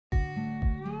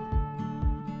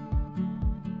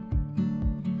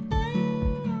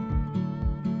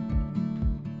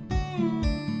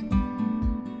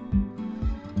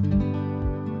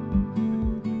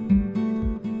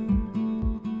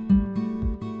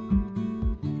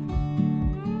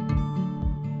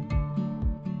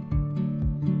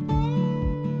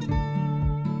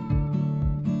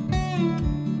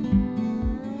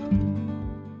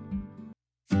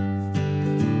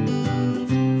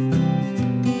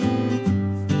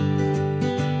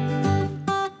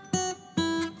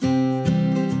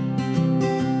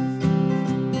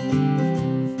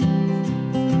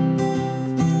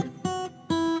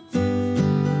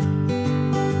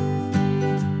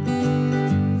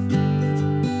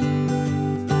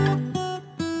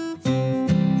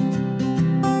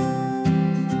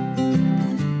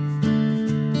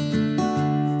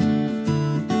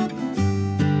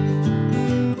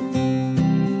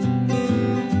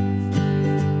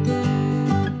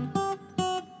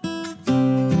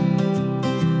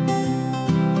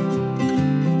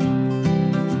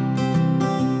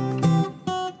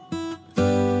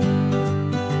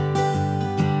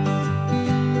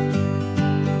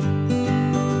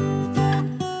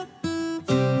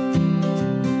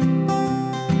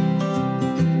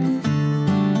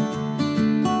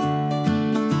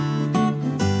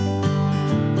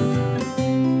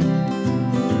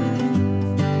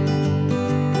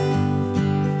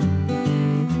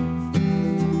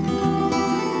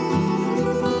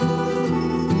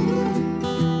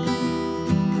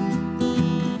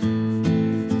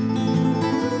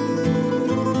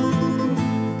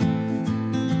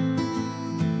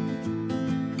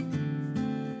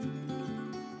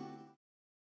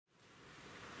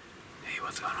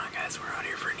what's going on, guys? We're out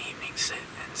here for an evening sit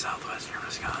in southwestern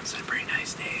Wisconsin. Pretty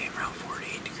nice day, around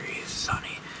 48 degrees,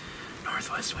 sunny.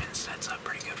 Northwest wind sets up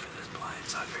pretty good for this blind,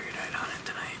 so I figured I'd hunt it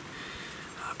tonight.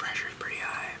 Pressure's pretty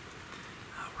high.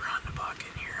 We're hunting a buck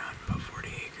in here on about 40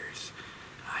 acres.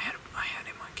 I had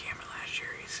him on camera last year.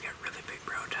 He's got really big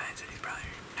brow tines, and he's probably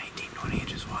 19-20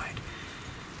 inches wide.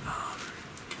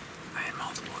 I had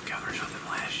multiple encounters with him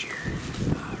last year,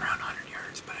 around 100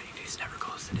 yards, but he's never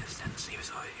close to distance. It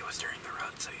was during the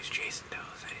rut, so he was chasing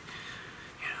does.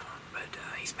 But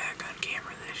he's back on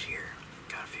camera this year.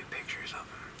 Got a few pictures of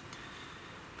him.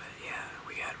 But yeah,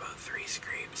 we got about 3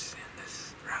 scrapes in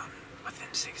this round within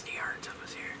 60 yards of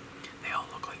us here. They all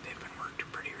look like they've been worked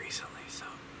pretty recently, so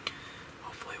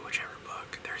hopefully whichever buck.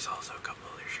 There's also a couple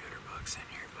other shooter bucks in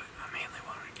here, but I mainly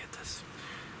wanted to get this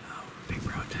big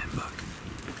brow tine buck.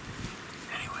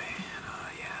 Anyway,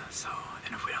 yeah, so,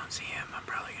 and if we don't see him, I'm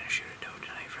probably going to shoot a doe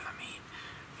tonight for the meat.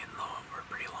 We're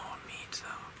pretty low on meat, so,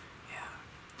 yeah.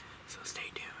 So stay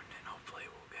tuned, and hopefully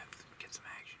we'll get some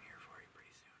action here for you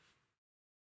pretty soon.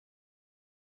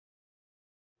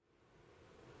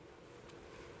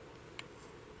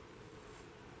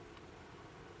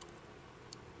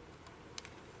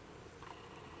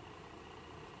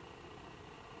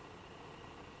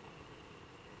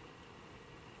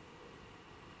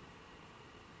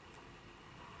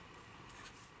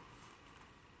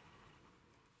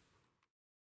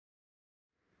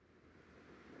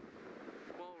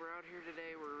 Here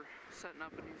today, we're setting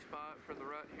up a new spot for the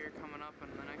rut here coming up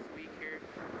in the next week here.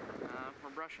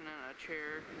 We're brushing in a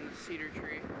chair in the cedar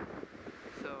tree,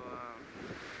 so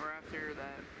we're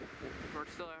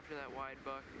still after that wide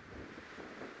buck.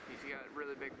 He's got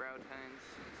really big brow tines,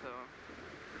 so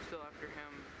we're still after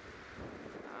him.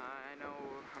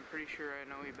 I'm pretty sure I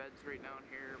know he beds right down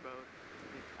here about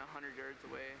 100 yards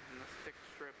away in the thick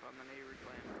strip on the neighbor's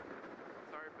land.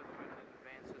 Sorry for the wind in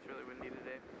advance, it's really windy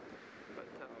today. But,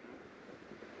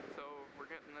 so we're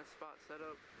getting this spot set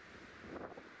up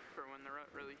for when the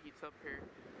rut really heats up here.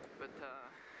 But,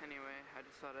 anyway, I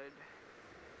just thought I'd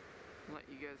let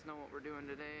you guys know what we're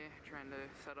doing today. Trying to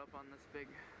set up on this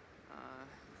big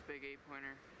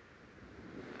 8-pointer.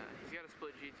 He's got a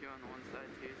split G2 on the one side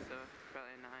too, so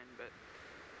probably a 9, but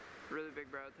really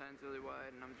big brow tines, really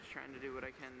wide, and I'm just trying to do what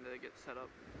I can to get set up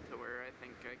to where I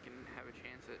think I can have a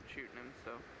chance at shooting him,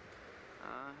 so.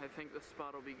 I think the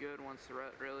spot will be good once the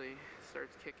rut really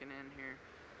starts kicking in here.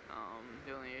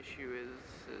 The only issue is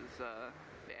the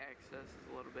access is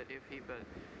a little bit iffy, but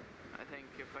I think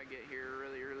if I get here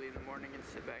really early in the morning and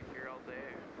sit back here all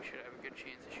day, we should have a good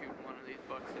chance of shooting one of these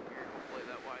bucks in here, hopefully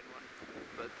that wide one.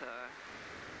 But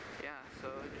yeah,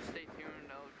 so just stay tuned.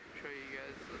 I'll show you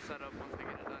guys the setup once I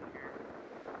get it done here.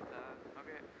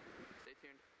 Okay, stay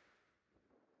tuned.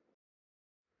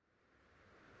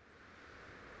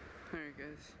 Alright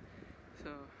guys,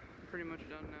 so pretty much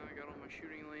done now. I got all my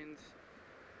shooting lanes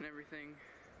and everything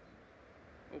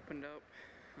opened up.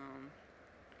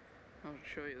 I'll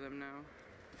show you them now.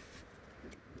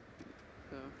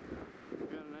 So, we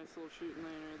got a nice little shooting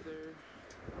lane right there.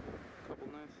 A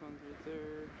couple nice ones right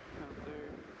there, out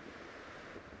there.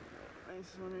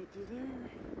 Nice one right through there.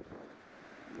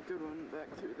 And a good one back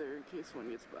through there in case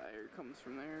one gets by or comes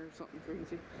from there or something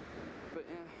crazy. But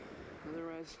yeah,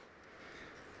 otherwise,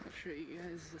 I'll show you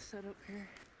guys the setup here.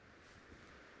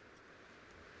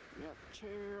 Got the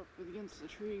chair up against the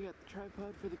tree, got the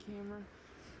tripod for the camera.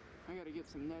 I gotta get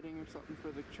some netting or something for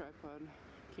the tripod,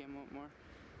 cam up more.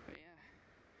 But yeah,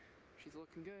 she's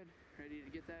looking good. Ready to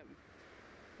get that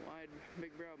wide,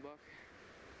 big brow buck.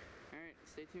 Alright,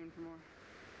 stay tuned for more.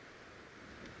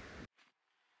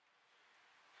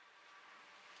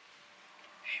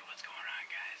 Hey, what's going on,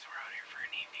 guys? We're out here for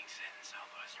an evening sit in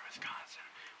southwestern Wisconsin.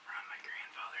 We're on my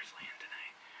grandfather's land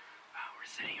tonight. We're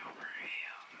sitting over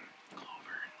a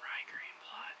clover and ryegrain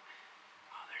plot.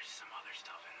 There's some other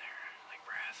stuff in there, like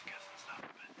brassicas and stuff,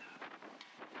 but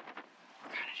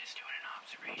we're kind of just doing an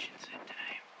observation sit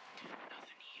tonight.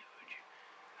 Nothing huge.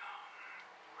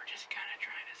 We're just kind of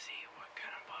trying to see what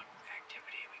kind of buck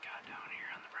activity we got down here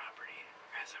on the property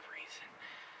as of recent.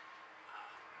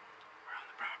 We're on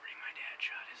the property. My dad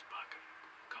shot his buck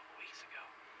a couple weeks ago.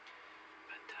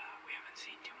 But we haven't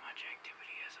seen too much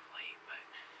activity as of late, but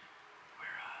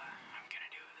I'm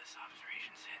gonna do this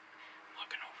observation sit. I'm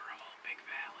looking over a whole big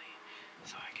valley,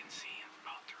 so I can see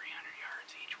about 300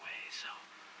 yards each way, so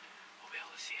we'll be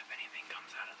able to see if anything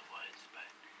comes out of the woods, but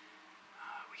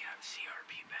we got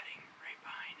CRP bedding right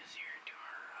behind us here to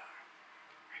our,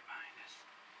 right behind us,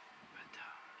 but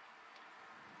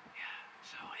yeah,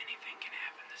 so anything can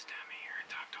happen this time of year.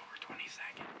 It's October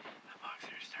 22nd, the bucks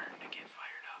are starting to get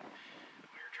fired up.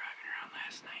 We were driving around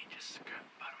last night, just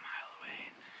about a mile away,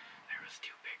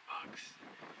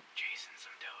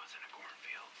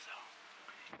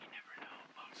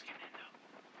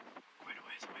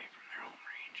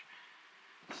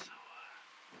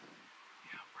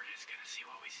 just gonna see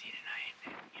what we see tonight,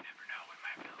 and you never know, we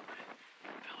might be able to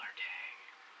fill our tag.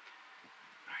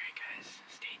 Alright guys,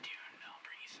 stay tuned, I'll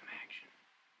bring you some action.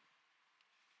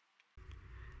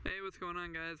 Hey, what's going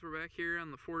on guys? We're back here on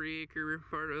the 40-acre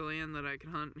part of land that I can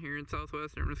hunt here in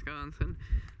southwestern Wisconsin.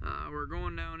 We're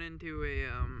going down into a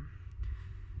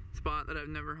spot that I've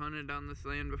never hunted on this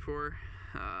land before.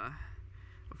 A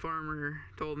farmer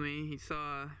told me he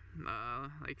saw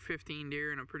like 15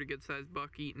 deer and a pretty good sized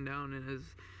buck eating down in his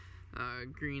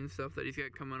green stuff that he's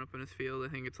got coming up in his field. I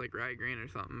think it's like rye grain or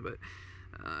something, but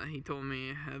he told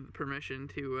me I have permission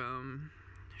to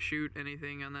shoot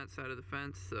anything on that side of the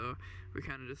fence, so we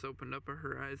kind of just opened up our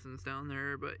horizons down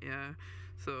there. But yeah,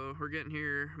 so we're getting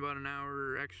here about an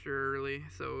hour extra early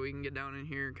so we can get down in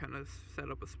here and kind of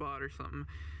set up a spot or something,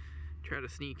 try to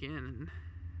sneak in. And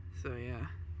so yeah,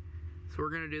 so we're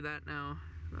gonna do that now.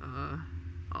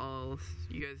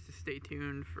 You guys just stay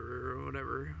tuned for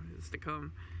whatever is to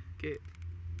come. Okay.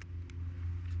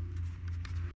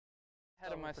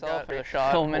 Ahead of myself for the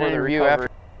shot film an interview after.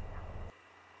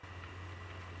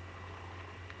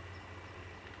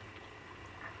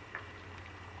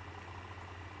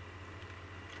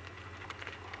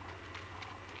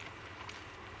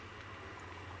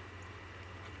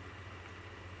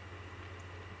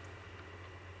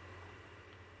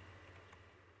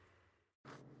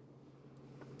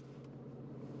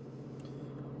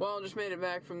 Well, just made it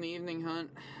back from the evening hunt.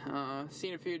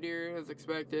 Seen a few deer as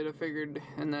expected. I figured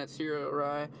in that cereal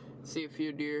rye, see a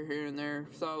few deer here and there.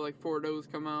 Saw like 4 does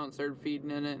come out and started feeding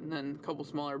in it, and then a couple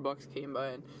smaller bucks came by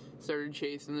and started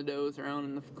chasing the does around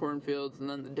in the cornfields, and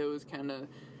then the does kind of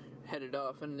headed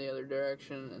off in the other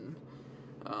direction,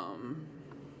 and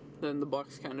then the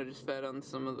bucks kind of just fed on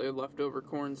some of the leftover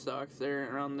corn stalks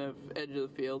there around the edge of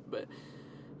the field. But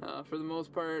for the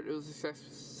most part, it was a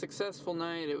successful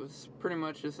night. It was pretty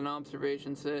much just an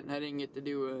observation sit, and I didn't get to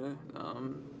do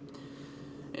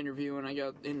a interview when I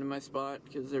got into my spot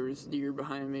because there was deer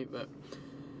behind me. But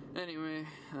anyway,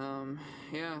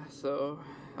 yeah, so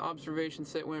observation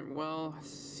sit went well.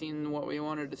 Seen what we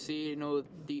wanted to see. You know,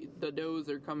 the does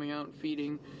are coming out and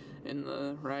feeding in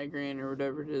the rye grain or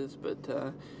whatever it is,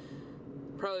 but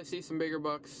probably see some bigger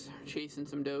bucks chasing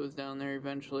some does down there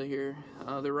eventually here.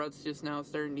 The rut's just now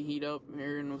starting to heat up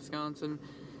here in Wisconsin.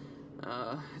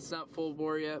 It's not full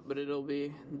bore yet, but it'll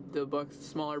be. The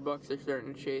smaller bucks are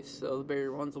starting to chase, so the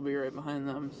bigger ones will be right behind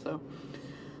them. So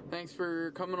thanks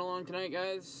for coming along tonight,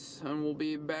 guys, and we'll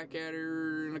be back at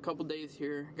her in a couple days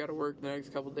here. Gotta work the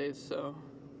next couple days, so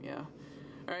yeah.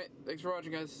 Alright, thanks for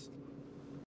watching, guys.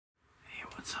 Hey,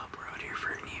 what's up? We're out here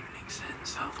for an evening sit in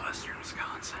southwestern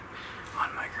Wisconsin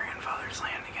on my grandfather's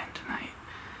land again tonight.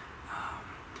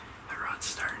 The rut's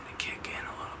starting to kick in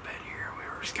a little bit here. We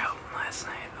were scouting last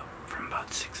night from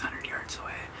about 600 yards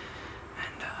away,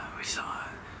 and we saw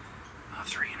a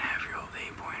 3.5-year-old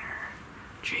 8-pointer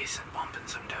chasing, bumping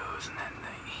some does, and then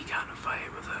he got in a fight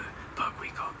with a buck we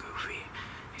call Goofy.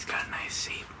 He's got a nice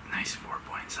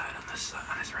 4-point side on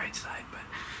his right side, but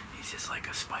he's just like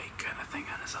a spike kind of thing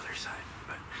on his other side.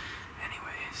 But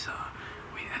anyway, so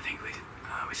I think we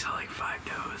saw like 5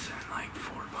 does and like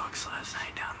 4 bucks last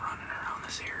night down running around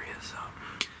this area. So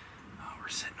we're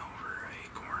sitting over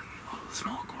a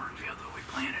small cornfield that we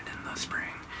planted in the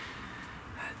spring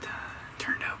that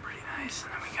turned out pretty nice,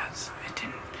 and then we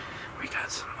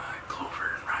got some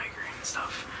clover and rye grain and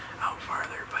stuff out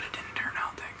farther, but it didn't turn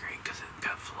out that great because it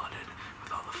got flooded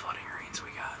with all the flooding rains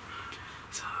we got.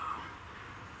 So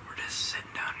we're just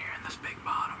sitting down here in this big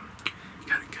bottom.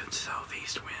 Got a good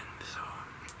southeast wind, so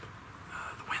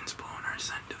the wind's blowing our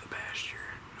scent to the pasture.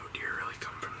 No deer really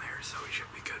come from there, so we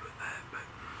should be good with that. But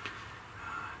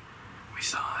we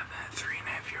saw that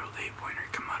 3.5-year-old 8-pointer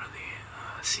come out of the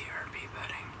CRP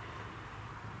bedding.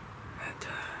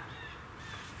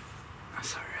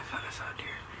 Sorry, I thought I saw a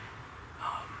deer.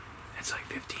 It's like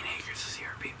 15 acres of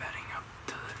CRP bedding up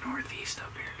to the northeast up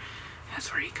here.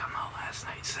 That's where he come out last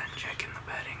night, checking the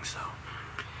bedding. So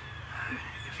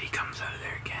if he comes out of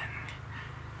there again,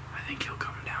 I think he'll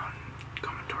come down,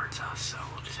 coming towards us. So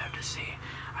we'll just have to see.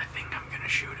 I think I'm gonna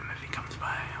shoot him if he comes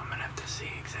by. I'm gonna have to see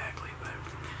exactly, but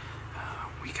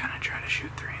we kind of try to shoot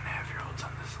 3.5-year-olds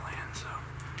on this land. So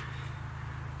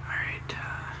all right,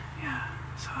 yeah.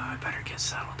 So I better get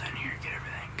settled in here, get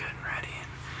everything good and ready, and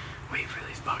wait for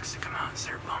these bucks to come out and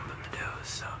start bumping the does.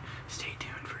 So stay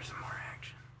tuned for some more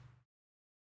action.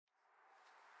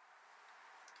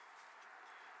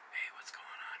 Hey, what's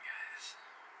going on, guys?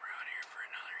 We're out here for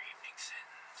another evening sit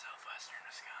in southwestern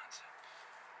Wisconsin.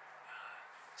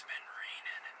 It's been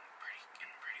raining and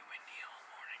pretty windy all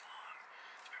morning long.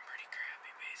 It's been pretty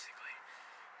crappy, basically.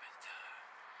 But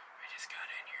we just got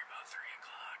in here about 3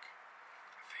 o'clock.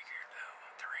 I figured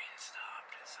the rain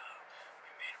stopped, so we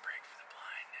made a break for the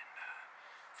blind and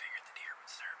figured the deer would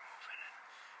start moving, and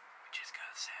we just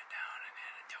got sat down and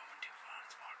had a doe and 2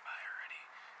 fawns walk by already,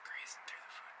 grazing through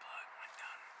the food plot, went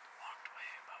down, walked away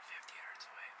about 50 yards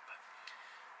away, but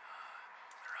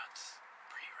the rut's,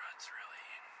 pre-rut's really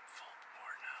in full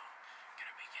bore now.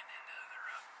 Gonna be getting into the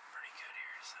rut pretty good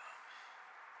here, so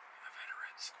I've had a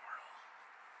red squirrel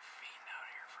feeding out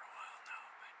here for a while now,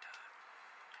 but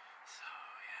so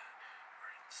yeah,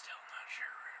 we're still not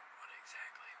sure what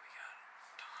exactly we got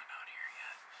to hunt out here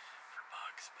yet for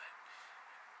bucks, but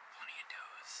plenty of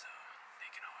does, so they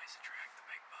can always attract the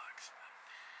big bucks. But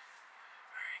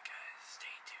alright guys,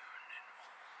 stay tuned and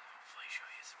we'll hopefully show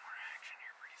you some more action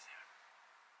here pretty soon.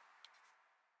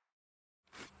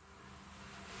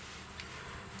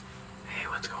 Hey,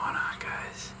 what's going on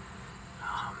guys?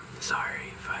 Sorry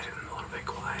if I'm a little bit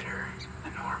quieter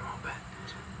than normal, but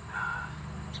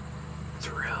it's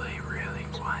really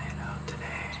quiet out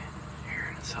today here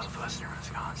in southwestern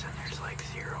Wisconsin. There's like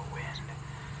 0 wind,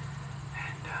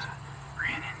 and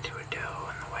ran into a doe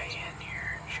on the way in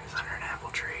here. She was under an apple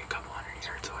tree a couple hundred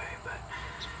yards away, but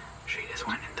she just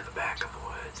went into the back of the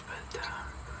woods. But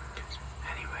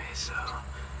anyway, so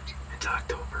it's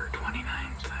October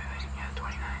 29th, I think. Yeah,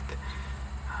 29th.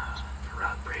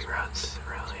 Pre-rut's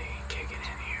really kicking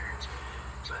in here,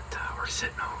 but we're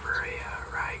sitting over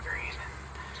a rye grain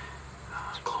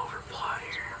and clover plot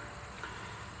here,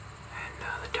 and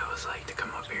the does like to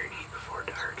come up here and eat before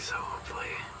dark, so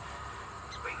hopefully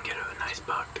we can get a nice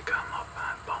buck to come up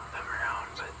and bump them around.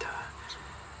 But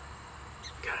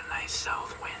got a nice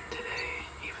south wind today,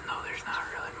 even though there's not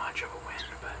really much of a wind,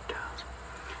 but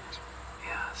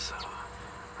yeah, so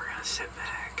we're gonna sit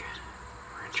back.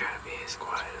 Try to be as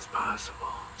quiet as possible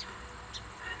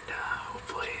and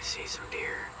hopefully see some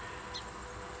deer.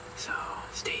 So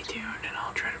stay tuned and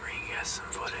I'll try to bring you guys some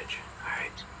footage.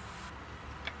 Alright.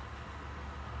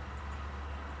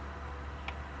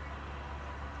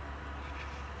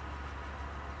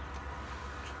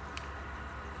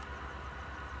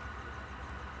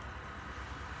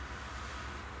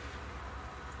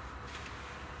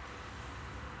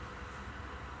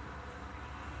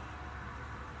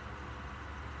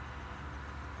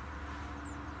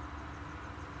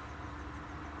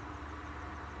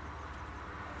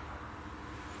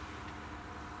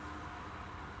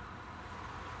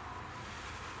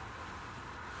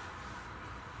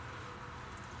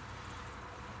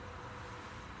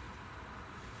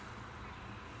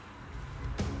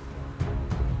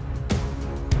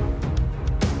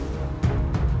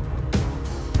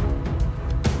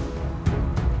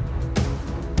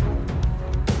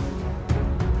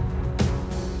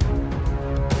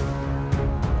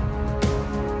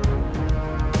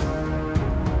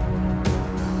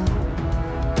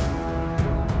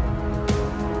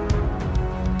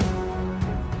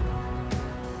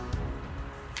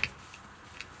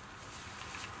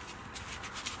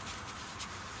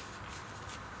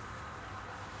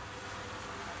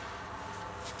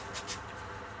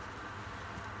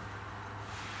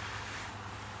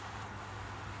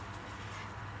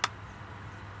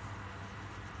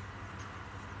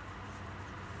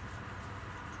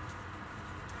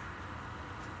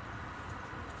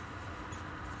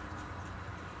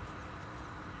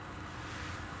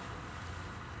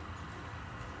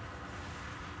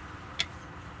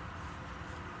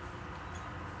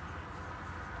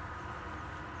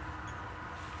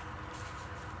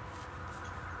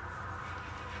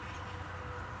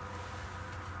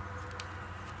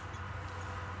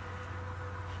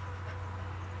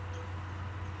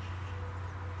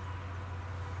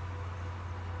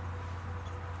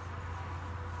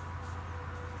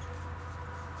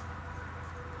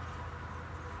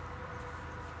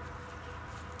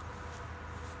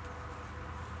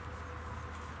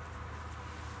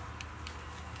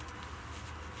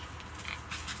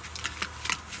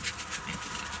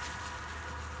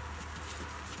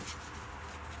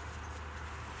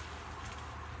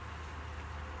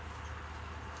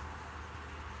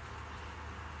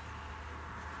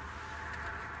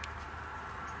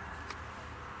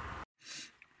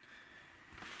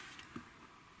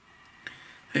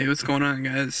 Hey, what's going on,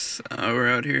 guys? We're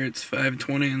out here. It's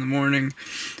 5:20 in the morning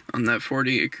on that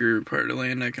 40-acre part of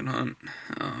land I can hunt,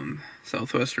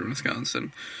 southwestern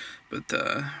Wisconsin. But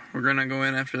we're gonna go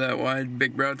in after that wide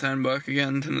big brow tine buck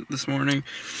again this morning.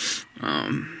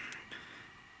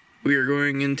 We are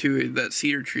going into that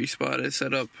cedar tree spot I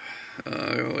set up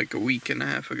like a week and a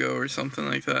half ago or something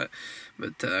like that.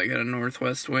 But I got a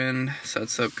northwest wind,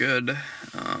 sets up good.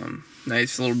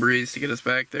 Nice little breeze to get us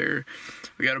back there.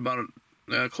 We got about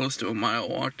close to a mile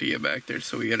walk to get back there,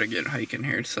 so we gotta get hiking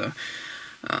here. So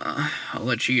I'll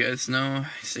let you guys know.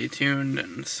 Stay tuned,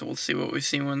 and so we'll see what we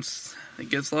see once it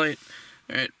gets light.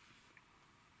 Alright.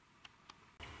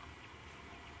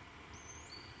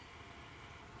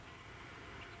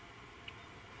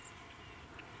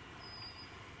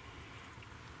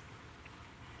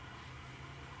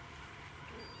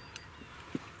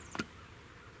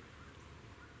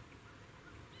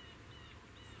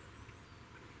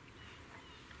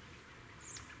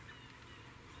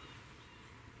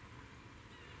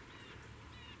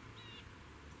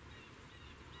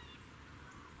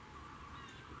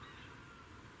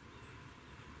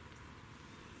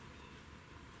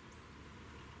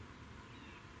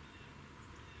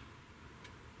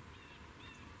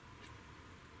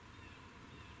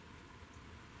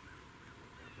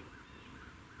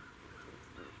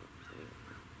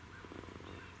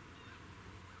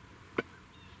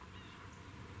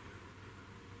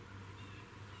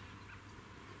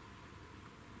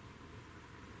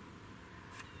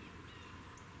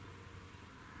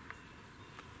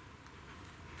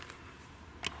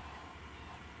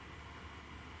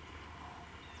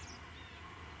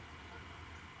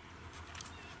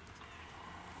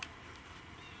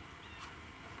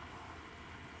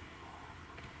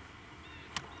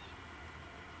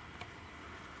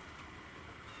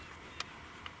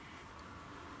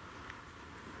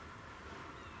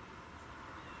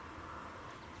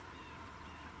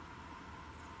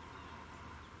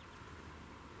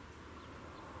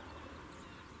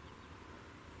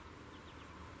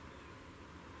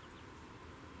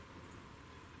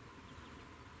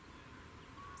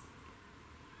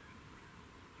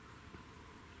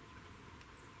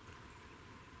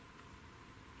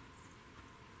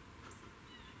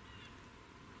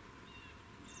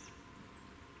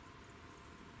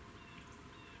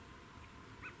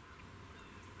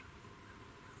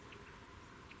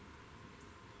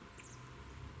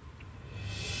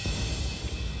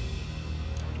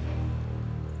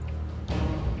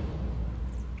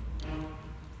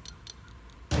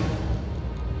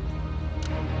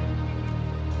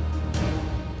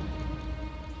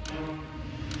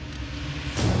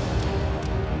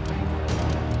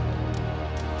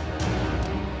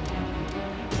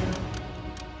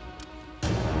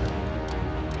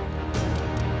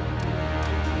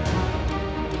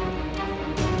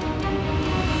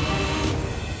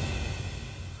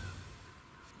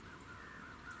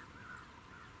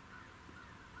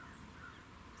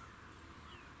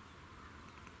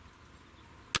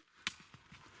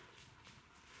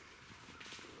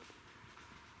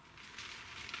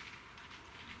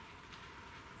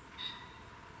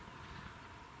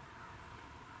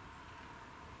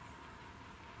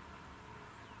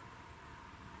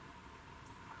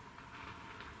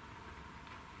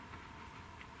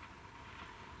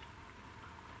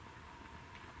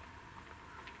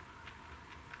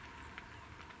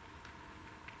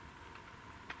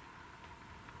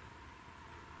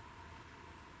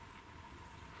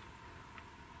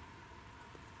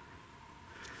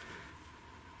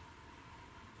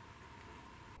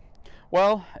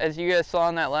 Well, as you guys saw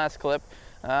in that last clip,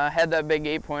 I had that big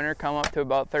 8-pointer come up to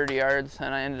about 30 yards,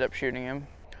 and I ended up shooting him.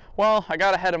 Well, I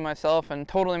got ahead of myself and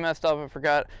totally messed up and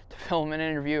forgot to film an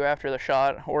interview after the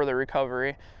shot or the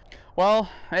recovery. Well,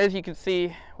 as you can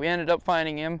see, we ended up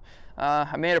finding him.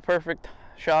 I made a perfect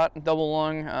shot, double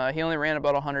lung. He only ran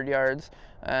about 100 yards,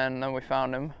 and then we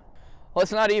found him.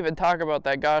 Let's not even talk about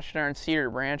that gosh darn cedar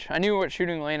branch. I knew what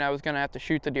shooting lane I was going to have to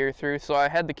shoot the deer through, so I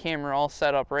had the camera all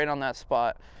set up right on that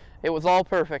spot. It was all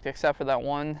perfect except for that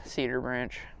one cedar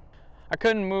branch. I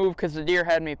couldn't move because the deer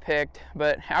had me picked,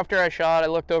 but after I shot, I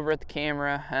looked over at the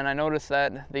camera and I noticed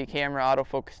that the camera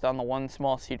autofocused on the one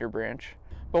small cedar branch.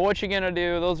 But what you gonna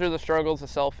do? Those are the struggles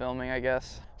of self-filming, I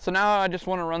guess. So now I just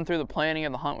want to run through the planning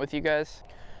of the hunt with you guys.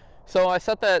 So I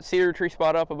set that cedar tree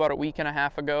spot up about a week and a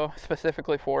half ago,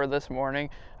 specifically for this morning.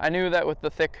 I knew that with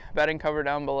the thick bedding cover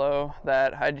down below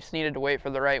that I just needed to wait for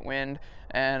the right wind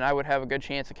and I would have a good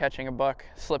chance of catching a buck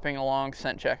slipping along,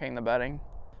 scent checking the bedding.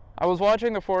 I was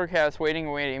watching the forecast,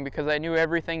 waiting because I knew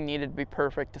everything needed to be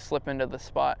perfect to slip into the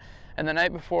spot. And the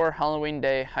night before Halloween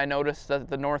Day, I noticed that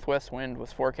the northwest wind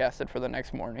was forecasted for the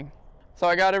next morning. So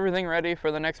I got everything ready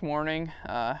for the next morning.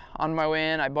 On my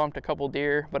way in, I bumped a couple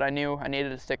deer, but I knew I needed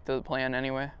to stick to the plan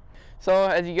anyway. So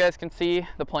as you guys can see,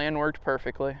 the plan worked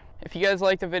perfectly. If you guys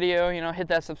liked the video, hit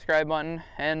that subscribe button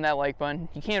and that like button.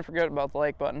 You can't forget about the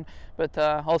like button, but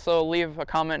also leave a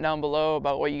comment down below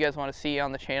about what you guys want to see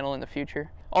on the channel in the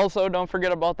future. Also, don't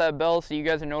forget about that bell so you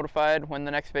guys are notified when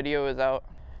the next video is out.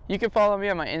 You can follow me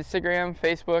on my Instagram,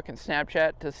 Facebook, and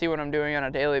Snapchat to see what I'm doing on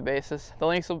a daily basis. The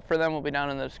links for them will be down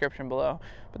in the description below.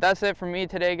 But that's it from me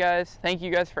today, guys. Thank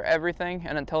you guys for everything,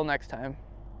 and until next time.